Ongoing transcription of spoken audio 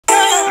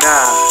あ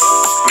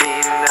みん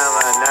なは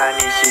何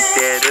して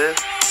る？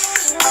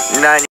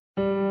何？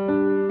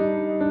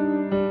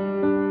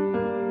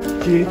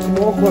いつ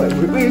もこれ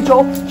無理以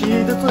上傷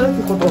つ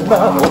くこと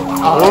なの。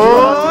お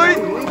ー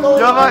い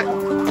やばい。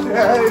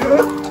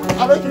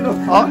あの日の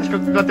待って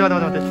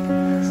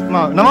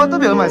まあ生飛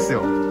びはうまいっす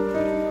よ。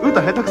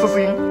歌下手くそす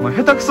ぎん？お前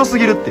下手くそす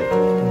ぎるって。ど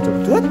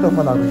うやって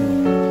馬なる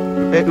んよ。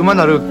馬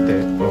なるって、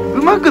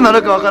うまくな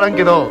るか分からん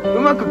けど、う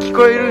まく聞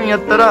こえるんや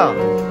ったら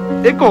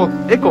エコ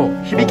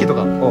ー響きと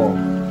か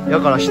や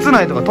から、室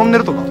内とかトンネ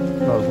ルとか。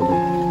なるほ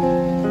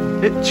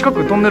ど。近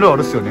くトンネルあ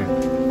るっすよね。行こ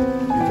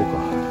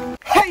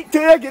うか。はい、と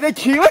いうわけで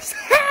来まし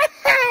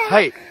た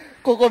はい、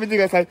ここ見て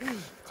ください。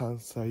関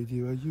西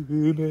には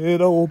有名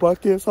なお化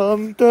けさ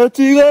んた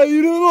ちがい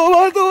るの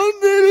はトン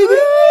ネルで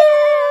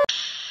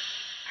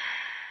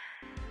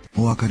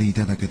お分かりい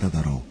ただけた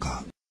だろう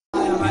か。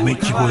うめ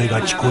き声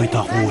が聞こえ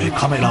た方へ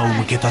カメラを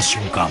向けた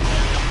瞬間、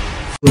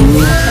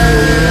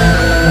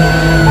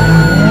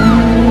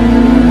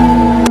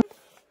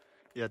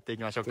やってい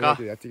きましょうか。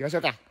やっていきましょ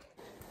うか。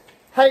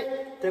はい、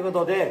というこ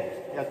と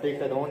でやっていき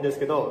たいと思うんです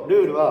けど、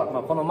ルールは、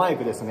このマイ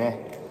クですね、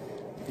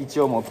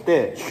一応持っ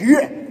て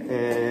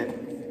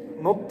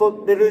乗っ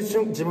取れる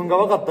自分が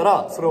分かった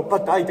らそれをパ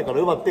ッと相手か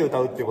ら奪って歌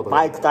うっていうことで。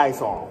マイク・タイ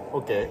ソン。オ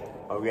ッケ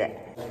ー。オッケ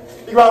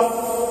いきます。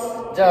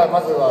じゃあ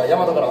まずはヤ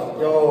マトから。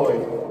よーい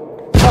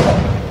スタート。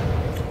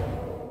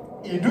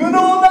犬の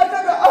中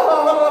が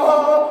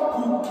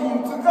腹筋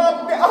使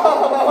って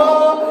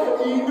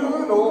犬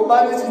の真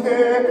似し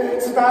て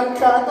スタッ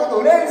カート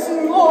の練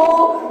習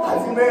を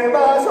始め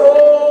ましょ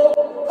う。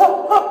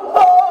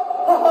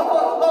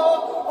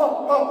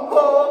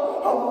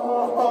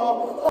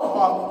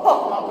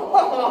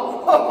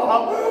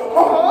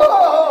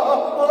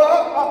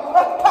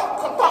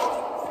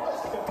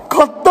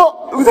勝った。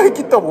歌い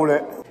切ったもん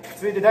俺。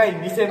続いて第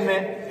2戦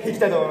目いき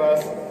たいと思いま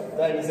す。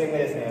第2戦目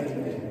ですね。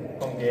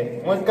本気。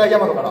もう一回ヤ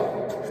マトから。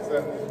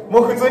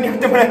もう普通にやっ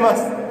てもらいま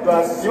す。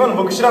今の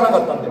僕知らなか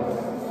ったんで。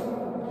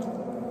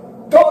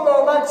ど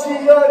の街よ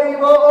り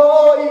も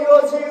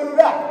色中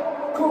が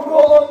ここ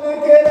を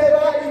抜けれ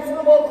ばいつ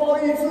もこい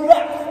つら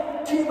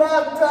決ま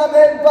った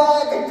メンバ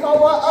ーで川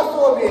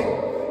遊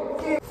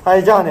び。は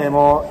い、じゃあね、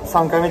もう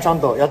3回目ちゃ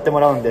んとやっても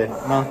らうんで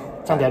な。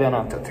ちゃんとやるよ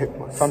な。ちゃ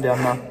んとや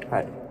んな。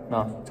はい。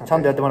な、ちゃ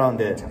んとやってもらうん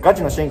で、ガ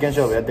チの真剣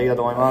勝負やっていきたい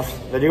と思います。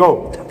レディー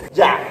ゴー。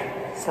じゃあ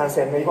3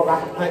戦目いこう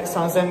か。はい、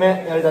3戦目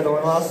やりたいと思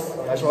います。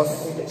お願いしま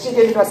す。真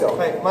剣にいきますよ。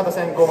はい、また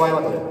先行前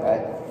またで。は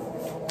い。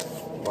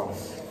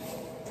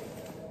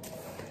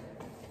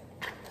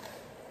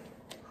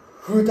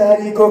二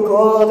人こ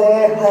こ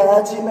で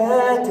初め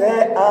て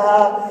会っ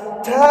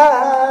た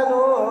の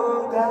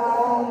が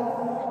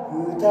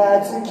二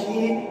月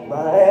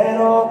前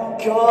の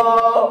今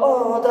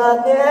日だ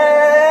ね。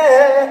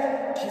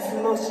キス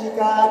の仕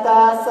方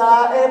さ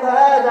えま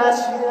だ知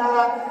ら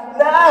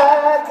な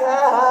か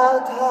っ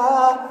た。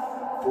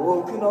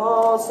僕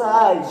の最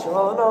初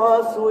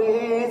のスイ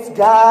ーツ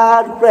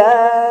ガールフレン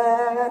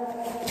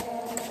ド。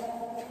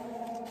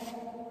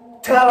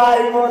たわ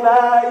いも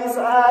ないさ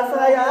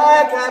さ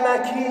やかな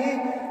記念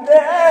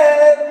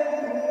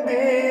日、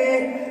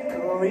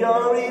今宵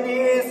に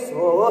そ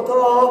っと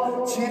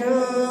記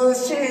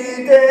し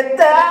て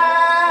た。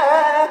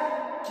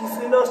キス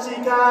の仕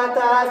方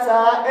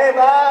さえま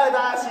だ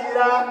知ら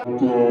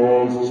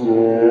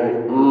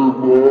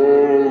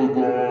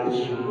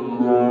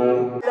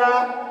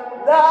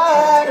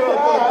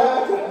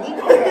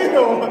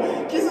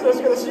キスの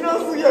仕方知らん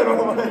すぎや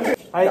ろお前。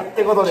はい、っ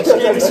てことで仕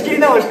切り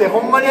直して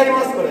ほんまにやり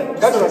ます。これ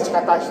ガチの仕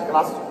方知って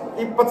ます。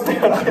一発で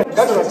やら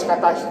ガチの仕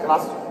方知ってま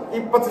す。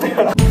一発で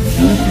やら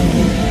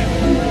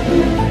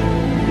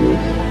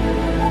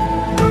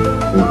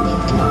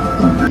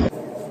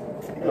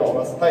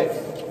はい、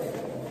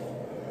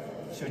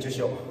集中し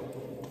よう。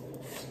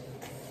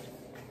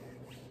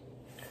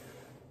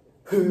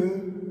古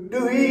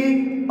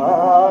い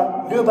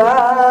アル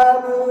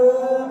バ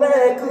ムめ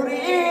くり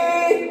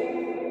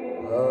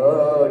あ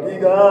り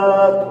が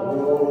と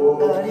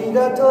うあり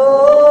がと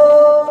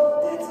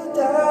うって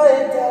伝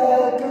え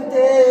たくて、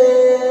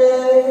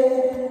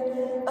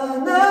あ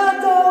な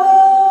たを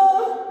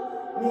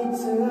見つ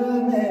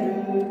め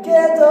るけ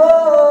ど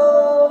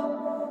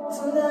繋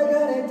が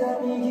れた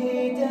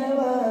右手は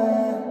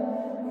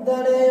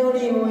誰より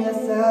も優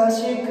し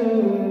く、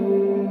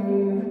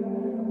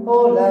ほ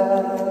ら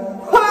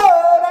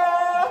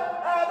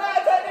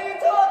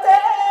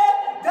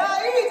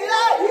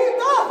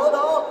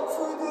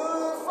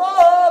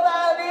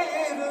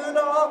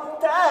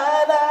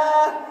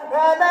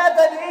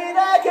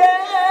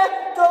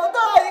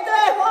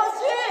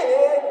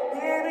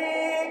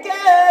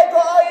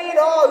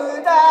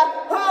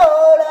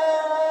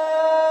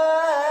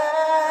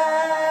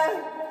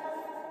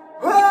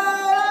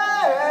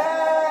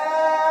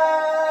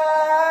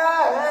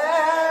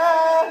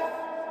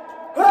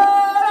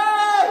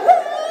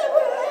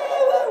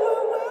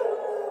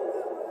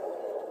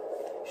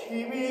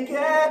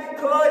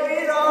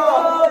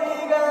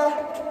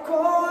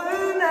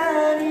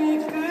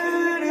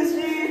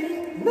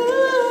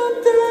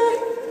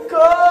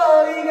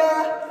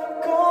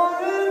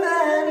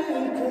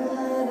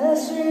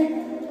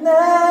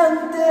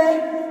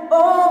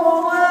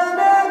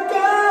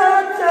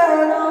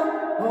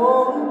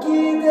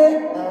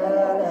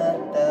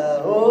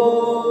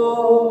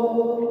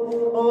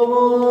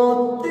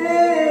って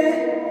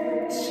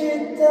し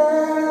た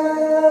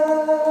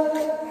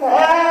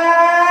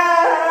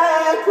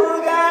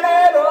憧れ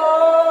の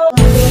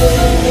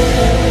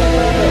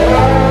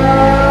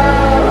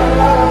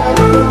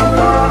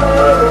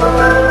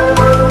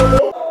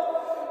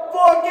ポ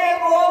ケ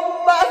モ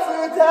ンマス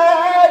タ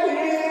ーに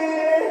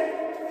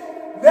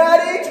な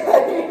りた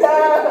いな、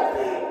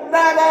な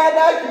らな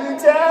く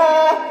ちゃ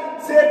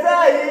世界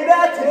だ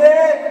って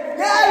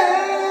やる。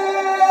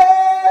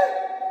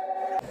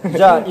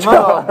じゃあ今の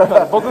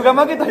は僕が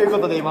負けというこ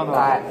とで、今の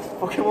は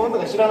ポケモンと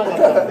か知らなかっ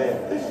たので、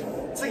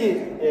次、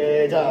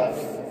じゃあ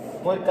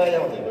もう一回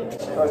山本いく。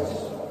はい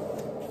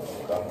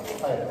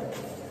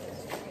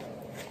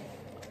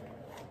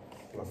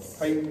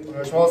はい、お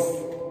願いします。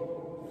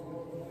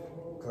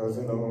風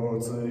の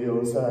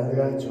強さが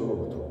ちょう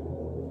ど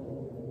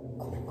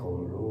心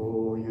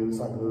を揺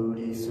さぶ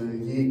りす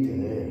ぎて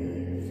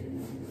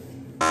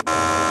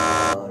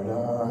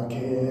荒け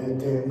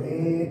てみ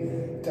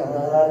た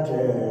け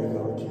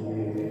ど希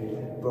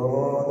望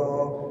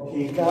の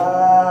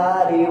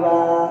光は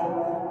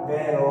目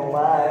の前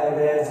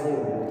でずっ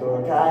と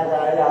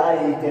輝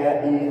いて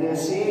いる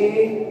し、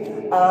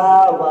合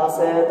わせ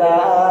た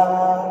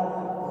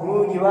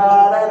麦わ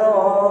らの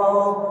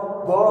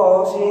帽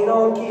子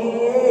の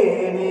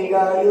君が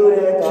揺れ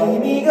た。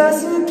君が好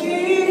き、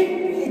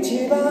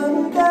一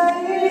番大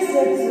切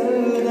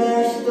な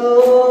人、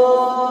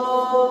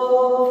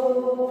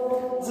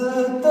ず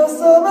っと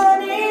そば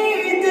にい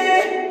て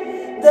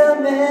ダ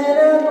メ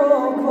な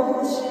僕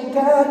を叱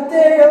って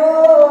よ。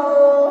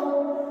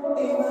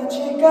今誓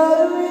うよ、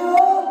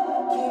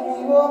君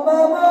を守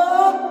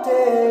って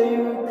ゆ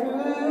く。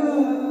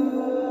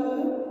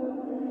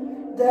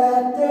だ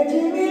って君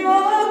をこ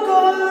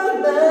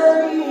んな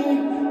に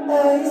愛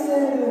せ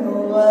るの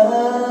は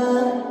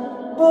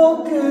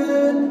僕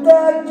だ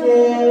け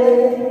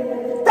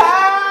だ。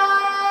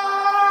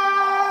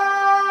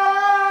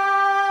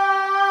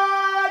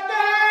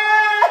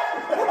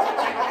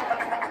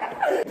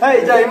は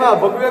い、じゃあ今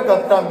僕が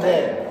勝ったん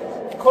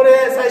で、こ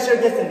れ最終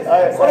決戦です、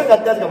ね。これ勝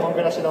ったやつが文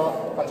句なし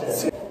の勝ちで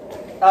す。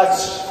あ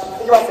し、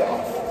いきますよ。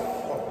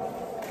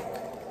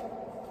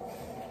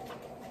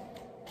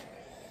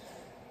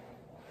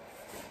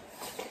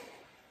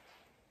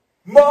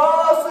もう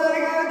すぐ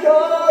今日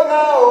が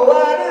終わ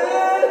る。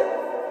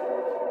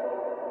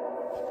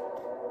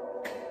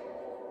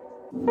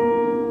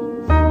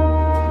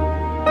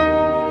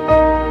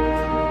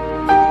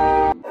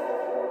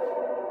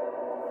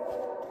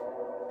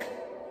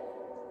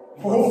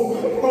終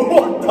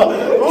わった。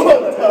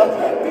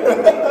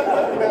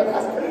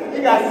い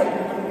きます。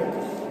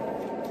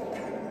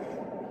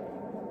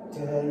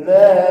誰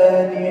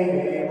に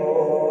も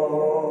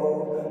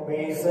見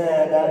せ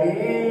ない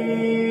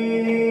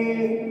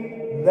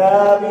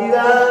涙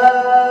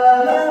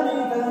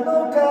の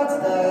数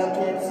だけ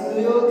強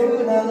く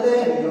なれ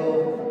るよ。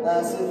ア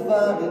スファ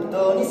ルト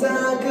に咲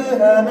く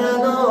花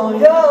の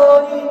よ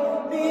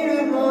うに見る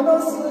もの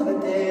すべ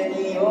てに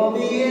怯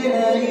えな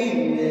い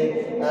で。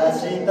明日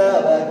は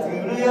来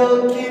るよ、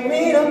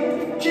君の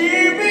声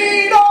を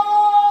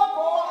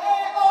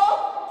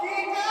聞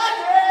か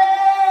せ。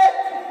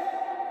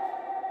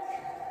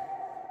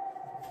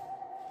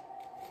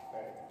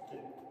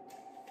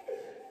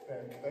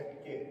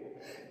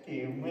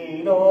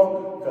君の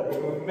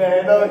運命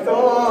の人を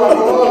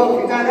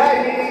聞かない。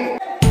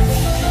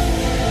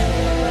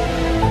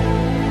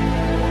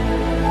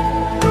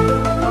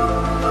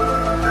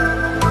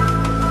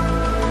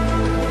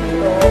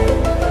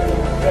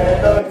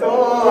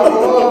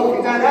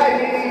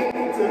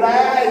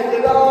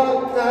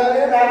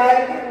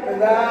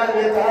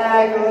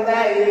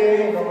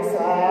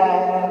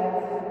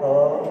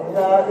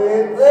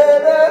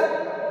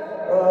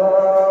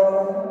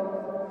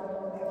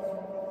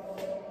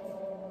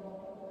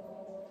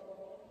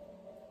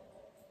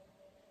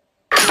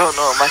どの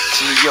街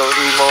より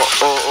も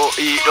多い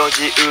路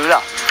地裏、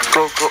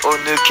ここを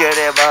抜け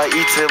ればい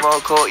つも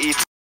こいつ